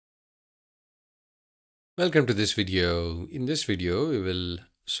Welcome to this video. In this video, we will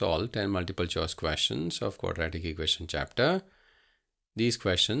solve 10 multiple choice questions of quadratic equation chapter. These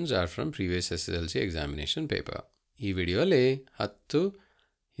questions are from previous SSLC examination paper. ಈ ವಿಡಿಯೋಲಿ 10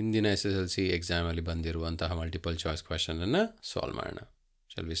 ಹಿಂದಿನ SSLC exam ಅಲ್ಲಿ ಬಂದಿರುವಂತಹ multiple choice question ಅನ್ನು solve ಮಾಡೋಣ.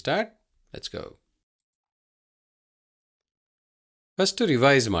 Shall we start? Let's go. First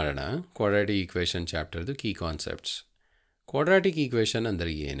revise ಮಾಡೋಣ quadratic equation chapter ದು key concepts. Quadratic equation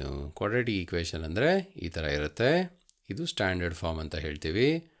ಅಂದರೆ ಏನು? Quadratic equation ಅಂದರೆ ಈ ಥರ ಇರುತ್ತೆ. ಇದು ಸ್ಟ್ಯಾಂಡರ್ಡ್ ಫಾರ್ಮ್ ಅಂತ ಹೇಳ್ತೀವಿ.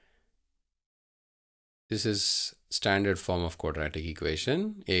 This is standard form of quadratic equation,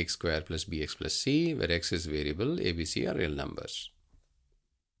 ax square plus bx plus c, where x is variable, a, b, c are real numbers.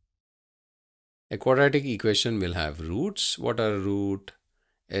 A quadratic equation will have roots. What are a root?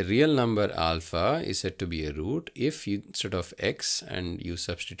 A real number alpha is said to be a root if you, instead of x and you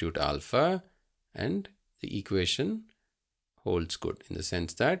substitute alpha, and the equation holds good in the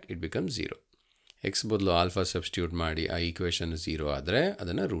sense that it becomes 0. X ಬದಲು alpha substitute ಮಾಡಿ ಆ equation 0 ಆದರೆ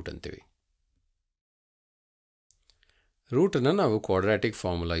ಅದನ್ನು root ಅಂತೀವಿ. Root ಅನ್ನು ನಾವು quadratic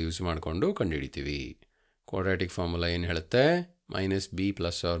formula use ಮಾಡಿಕೊಂಡು ಕಂಡುಹಿಡಿತೀವಿ. Quadratic formula ಏನು ಹೇಳುತ್ತೆ? Minus B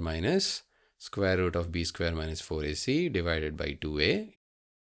plus R minus square root of B square minus 4ac divided by 2a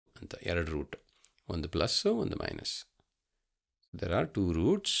ಅಂತ ಎರಡು ರೂಟ್, ಒಂದು ಪ್ಲಸ್ಸು ಒಂದು minus. There are two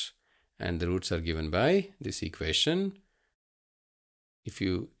roots and the roots are given by this equation. If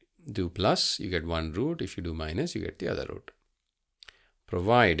you do plus, you get one root. If you do minus, you get the other root.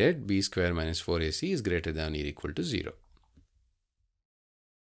 Provided b square minus 4ac is greater than or equal to 0.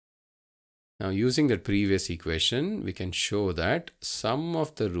 Now, using the previous equation, we can show that sum of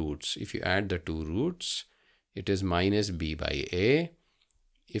the roots, if you add the two roots, it is minus b by a.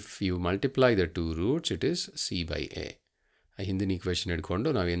 If you multiply the two roots, it is c by a. ಆ ಹಿಂದಿನ equation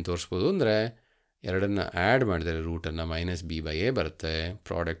ಹಿಡ್ಕೊಂಡು ನಾವೇನು ತೋರಿಸ್ಬೋದು ಅಂದರೆ ಎರಡನ್ನು add ಮಾಡಿದರೆ ರೂಟನ್ನು minus B by A ಬರುತ್ತೆ,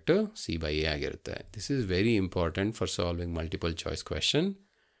 product C by A ಆಗಿರುತ್ತೆ. This is very important for solving multiple choice question.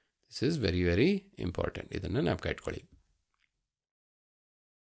 This is very very important. ಇದನ್ನು ಜ್ಞಾಪಕ ಇಟ್ಕೊಳ್ಳಿ.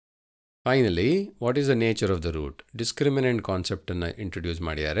 Finally, what is the nature of the root? Discriminant ಕಾನ್ಸೆಪ್ಟನ್ನು introduce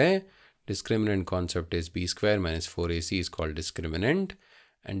ಮಾಡಿದ್ದಾರೆ. Discriminant concept is B square minus 4ac is called discriminant,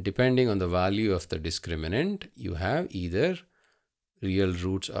 and depending on the value of the discriminant, you have either real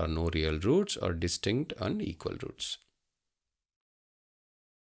roots or no real roots or distinct and equal roots.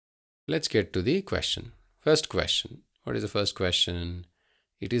 Let's get to the question. First question. What is the first question?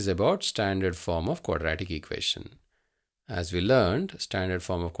 It is about standard form of quadratic equation. As we learned, standard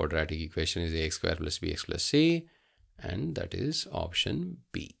form of quadratic equation is ax square plus bx plus c, and that is option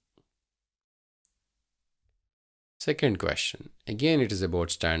B. Second question. Again, it is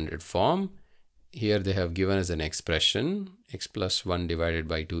about standard form. Here they have given us an expression, x plus 1 divided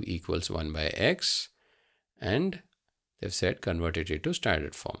by 2 equals 1 by x, and they've said convert it into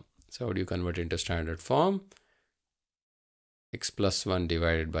standard form. So how do you convert it into standard form? X plus 1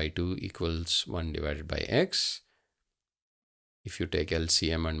 divided by 2 equals 1 divided by x. If you take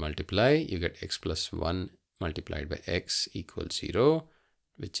LCM and multiply, you get x plus 1 multiplied by x equals 0,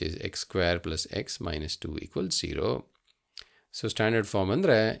 which is x square plus x minus 2 equals 0. So standard form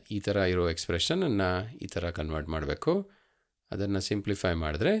ಅಂದರೆ ಈ ಥರ ಇರೋ ಎಕ್ಸ್ಪ್ರೆಷನನ್ನು ಈ ಥರ convert ಮಾಡಬೇಕು. ಅದನ್ನು simplify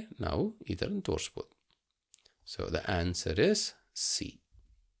ಮಾಡಿದ್ರೆ ನಾವು ಈ ಥರ ತೋರಿಸ್ಬೋದು. So the answer is C.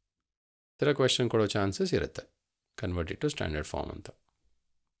 ಈ ಥರ ಕ್ವೆಶನ್ ಕೊಡೋ ಚಾನ್ಸಸ್ ಇರುತ್ತೆ, convert it to standard form ಅಂತ.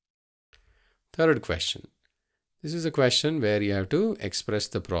 Third question. This is a question where you have to express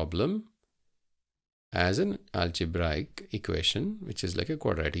the problem as an algebraic equation, which is like a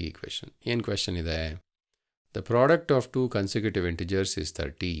quadratic equation. ಏನು question ಇದೆ? The product of two consecutive integers is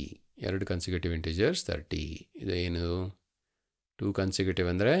 30. ಎರಡು consecutive integers 30. ಇದು ಏನು? 2 consecutive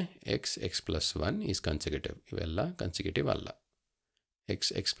ಅಂದರೆ x plus 1 is consecutive. ಇವೆಲ್ಲ consecutive ಅಲ್ಲ.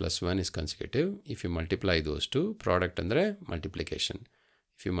 x plus 1 is consecutive. If you multiply those two, product ಅಂದರೆ multiplication.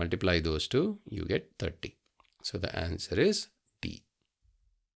 If you multiply those two, you get 30. So the answer is D.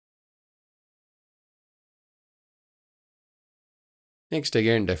 Next,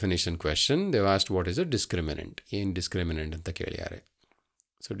 again, definition question. They've asked what is a discriminant. ಏನು discriminant ಅಂತ ಕೇಳಿದ್ದಾರೆ.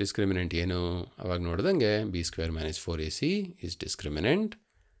 So discriminant ಏನು? ಅವಾಗ ನೋಡಿದಂಗೆ b square minus 4ac is discriminant.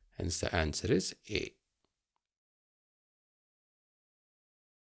 Hence the answer is A.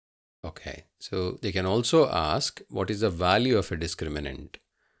 Okay, so they can also ask what is the value of a discriminant.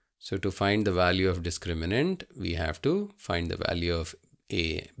 So to find the value of discriminant, we have to find the value of A,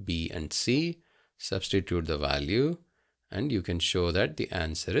 B and C, substitute the value, and you can show that the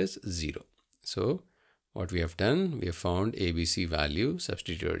answer is 0. So what we have done, we have found ABC value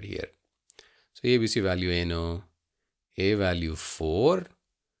substituted here. So ABC value ಏನು? A value 4,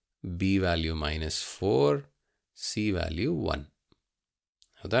 B value minus 4, C value 1.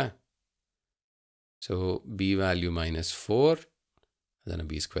 ಹೌದಾ? So b value minus 4. Then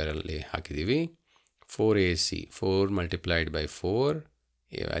b square alli hakidivi. 4ac, 4 multiplied by 4.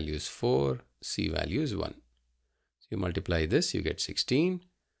 A value is 4, c value is 1. So you multiply this, you get 16.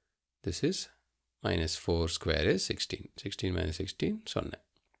 This is minus 4 square is 16. 16 minus 16, 0.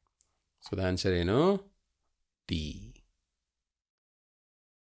 So the answer is D.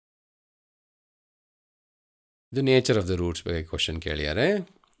 The nature of the roots by question keliyare.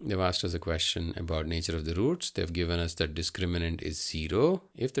 They've asked us a question about nature of the roots. They've given us that discriminant is 0.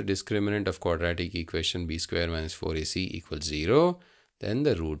 If the discriminant of quadratic equation b square minus 4ac equals 0, then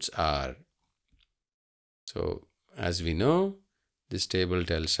the roots are. So as we know, this table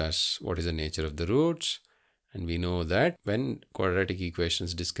tells us what is the nature of the roots. And we know that when quadratic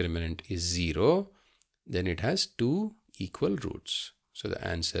equation's discriminant is 0, then it has 2 equal roots. So the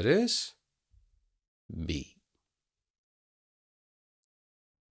answer is B.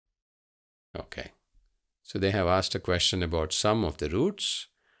 Okay. So they have asked a question about sum of the roots.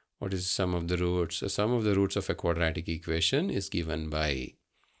 What is the sum of the roots? The sum of the roots of a quadratic equation is given by,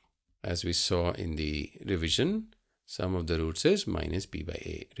 as we saw in the revision, sum of the roots is minus b by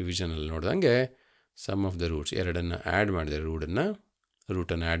a. Revision alli noಡಿದಂಗೆ sum of the roots ಎರಡನ್ನ add ಮಾಡಿದರೆ root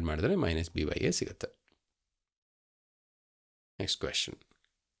ಅನ್ನು add ಮಾಡಿದರೆ minus b by a ಸಿಗುತ್ತೆ. Next question.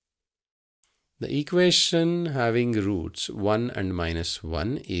 The equation having roots 1 and minus 1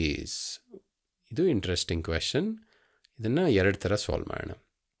 is. ಇದು interesting question. ಇದನ್ನ ಎರಡು ತರ solve ಮಾಡೋಣ.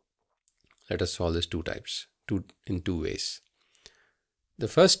 Let us solve this in two ways. The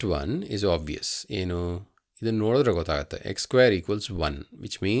first one is obvious. ಇದನ್ನ ನೋಡಿದ್ರೆ ಗೊತ್ತಾಗುತ್ತೆ. X square equals 1,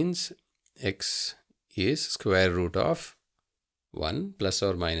 which means x is square root of 1 plus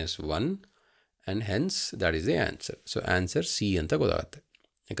or minus 1, and hence that is the answer. So answer C ಅಂತ ಗೊತ್ತಾಗುತ್ತೆ.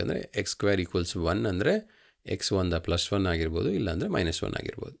 ಯಾಕಂದರೆ x square equals 1 ಅಂದರೆ x ಒಂದ plus 1 ಆಗಿರ್ಬೋದು, ಇಲ್ಲಾಂದರೆ ಮೈನಸ್ 1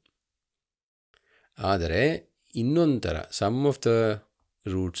 ಆಗಿರ್ಬೋದು. ಆದರೆ ಇನ್ನೊಂದು ಥರ some of the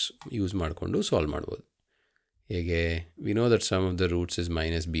roots use ಮಾಡಿಕೊಂಡು ಸಾಲ್ವ್ ಮಾಡ್ಬೋದು. ಹೇಗೆ? We know that some of the roots is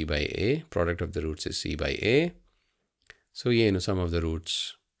minus B by A, product of the roots is C by A. So ಏನು some of the roots?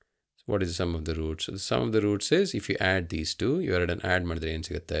 What is the sum of the roots? So the sum of the roots is, if you add these two, you are an add ಮಾಡಿದ್ರೆ ಏನು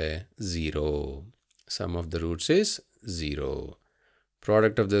ಸಿಗುತ್ತೆ? 0. Sum of the roots is 0.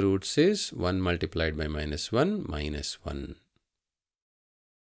 Product of the roots is 1 multiplied by minus 1, minus 1.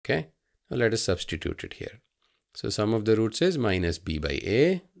 Okay? Now let us substitute it here. So sum of the roots is minus b by a,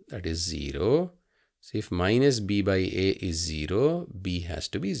 that is 0. So if minus b by a is 0, b has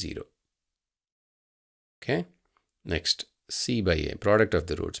to be 0. Okay? Next. C by a, product of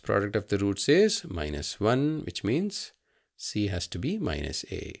the roots. Product of the roots is minus 1, which means C has to be minus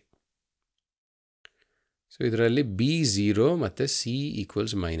a. So idralli B 0 matte C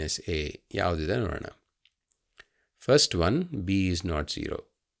equals minus a. Yavudide nodona. First one, B is not 0.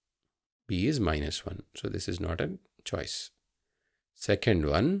 B is minus 1. So this is not a choice. Second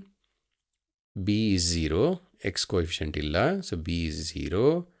one, B is 0. X coefficient illa. So B is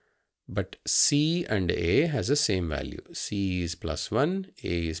 0. But C and A has the same value. C is plus 1,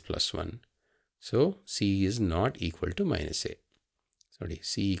 A is plus 1. So C is not equal to minus A. Sorry,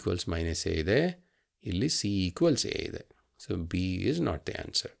 C equals minus A there. Illi C equals A there. So B is not the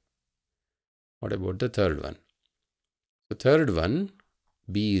answer. What about the third one? The third one,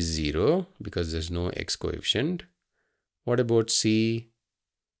 B is 0 because there's no X coefficient. What about C?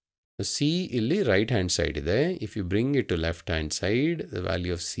 C illi right hand side ide. If you bring it to left hand side, the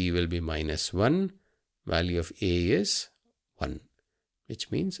value of C will be minus 1. Value of A is 1, which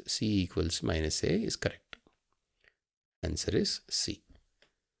means C equals minus A is correct. Answer is C.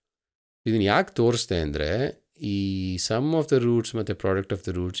 ಇದನ್ನು ಯಾಕೆ ತೋರಿಸ್ದೆ ಅಂದರೆ ಈ some of the roots ಮತ್ತು product of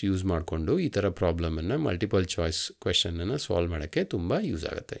the roots use ಮಾಡಿಕೊಂಡು ಈ ಥರ ಪ್ರಾಬ್ಲಮನ್ನು multiple choice ಕ್ವೆಶನನ್ನು solve ಮಾಡೋಕ್ಕೆ ತುಂಬ ಯೂಸ್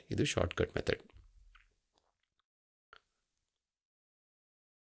ಆಗುತ್ತೆ. ಇದು shortcut method.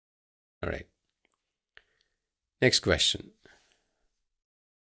 All right. Next question.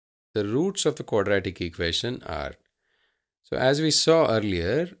 The roots of the quadratic equation are, so as we saw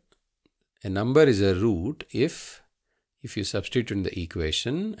earlier, a number is a root if you substitute in the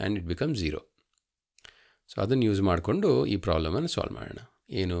equation and it becomes 0. So ಅದನ್ನು use ಮಾಡಿಕೊಂಡು ಈ ಪ್ರಾಬ್ಲಮನ್ನು solve ಮಾಡೋಣ.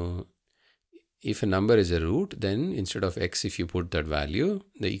 If a number is a root, then instead of x, if you put that value,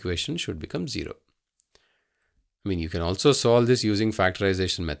 the equation should become 0. I mean, you can also solve this using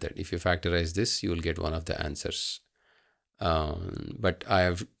factorization method. If you factorize this, you will get one of the answers. But I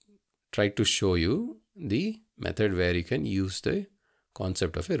have tried to show you the method where you can use the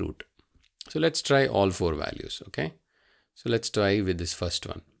concept of a root. So let's try all 4 values, okay? So let's try with this first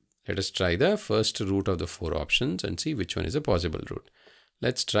one. Let us try the first root of the 4 options and see which one is a possible root.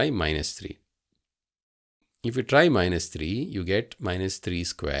 Let's try minus 3. If you try minus 3, you get minus 3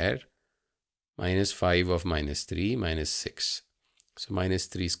 square minus 5 of minus 3 minus 6. So minus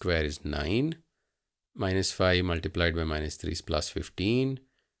 3 square is 9. Minus 5 multiplied by minus 3 is plus 15.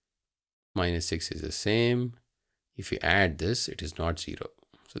 Minus 6 is the same. If you add this, it is not 0.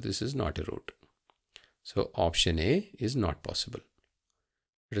 So this is not a root. So option A is not possible.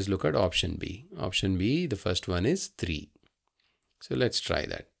 Let us look at option B. Option B, the first one is 3. So let's try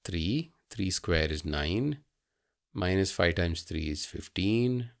that. 3 square is 9. Minus 5 times 3 is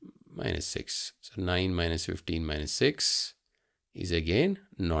 15. Minus 6. So 9 minus 15 minus 6 is again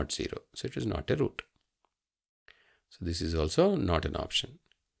not 0. So it is not a root. So this is also not an option.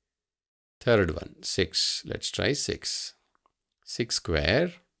 Third one, 6. Let's try 6. 6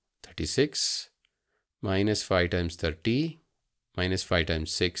 square, 36. Minus 5 times 30. Minus 5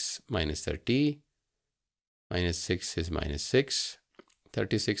 times 6 minus 30. Minus 6 is minus 6.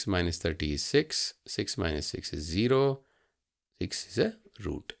 36 minus 30 is 6. 6 minus 6 is 0. 6 is a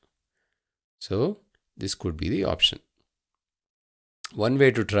root. So this could be the option. One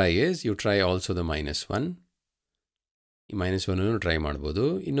way to try is you try also the minus 1. Minus 1 try ಮಾಡಬಹುದು.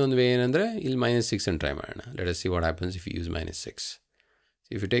 ಇನ್ನೊಂದು way ಏನಂದ್ರೆ ಇಲ್ಲಿ minus 6 and try ಮಾಡೋಣ. Let us see what happens if you use minus 6. So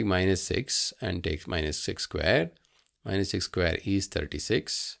if you take minus 6 and take minus 6 square, minus 6 square is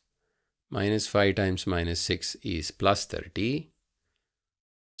 36. Minus 5 times minus 6 is plus 30.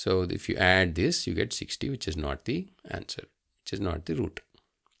 So if you add this, you get 60, which is not the answer, which is not the root.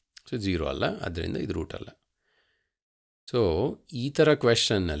 So 0 ಅಲ್ಲ, ಅದರಿಂದ ಇದು root ಅಲ್ಲ. So ಈ ಥರ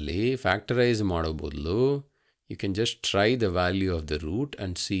question ನಲ್ಲಿ factorize ಮಾಡೋ ಬದಲು you can just try the value of the root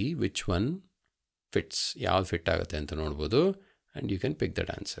and see which one fits. ಯಾವ fit ಆಗುತ್ತೆ ಅಂತ ನೋಡ್ಬೋದು, and you can pick that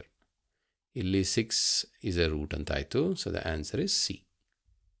answer. ಇಲ್ಲಿ 6 is a root ಅಂತ ಆಯಿತು. So the answer is C.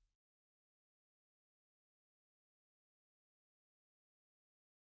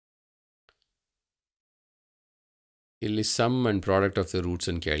 ಇಲ್ಲಿ sum and product of the roots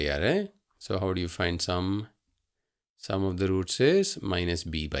ಅಂತ ಕೇಳಿದ್ದಾರೆ. So how do you find sum? Sum of the roots is minus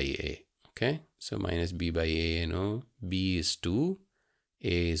b by a. Okay, so minus b by a, b is 2,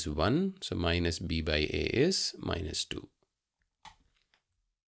 a is 1, so minus b by a is minus 2.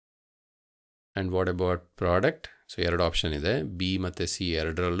 And what about product? So ಎರಡು option ಇದೆ, b ಮತ್ತೆ c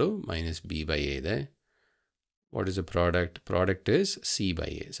ಎರಡರಲ್ಲೂ minus b by a ಇದೆ. What is the product? Product is c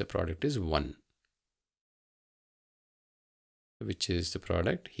by a, so product is 1. Which is the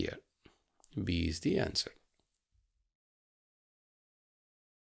product here? B is the answer.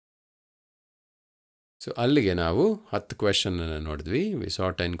 So ಅಲ್ಲಿಗೆ ನಾವು 10 question ಅನ್ನು ನೋಡಿದ್ವಿ. We saw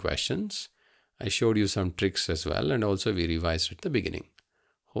 10 questions. I showed you some tricks as well, and also we revised at the beginning.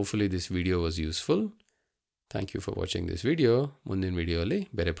 Hopefully this video was useful. Thank you for watching this video. ಮುಂದಿನ ವಿಡಿಯೋಲಿ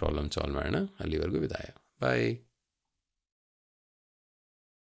ಬೇರೆ problem solve ಮಾಡೋಣ. ಅಲ್ಲಿವರೆಗೂ ವಿದಾಯ. Bye.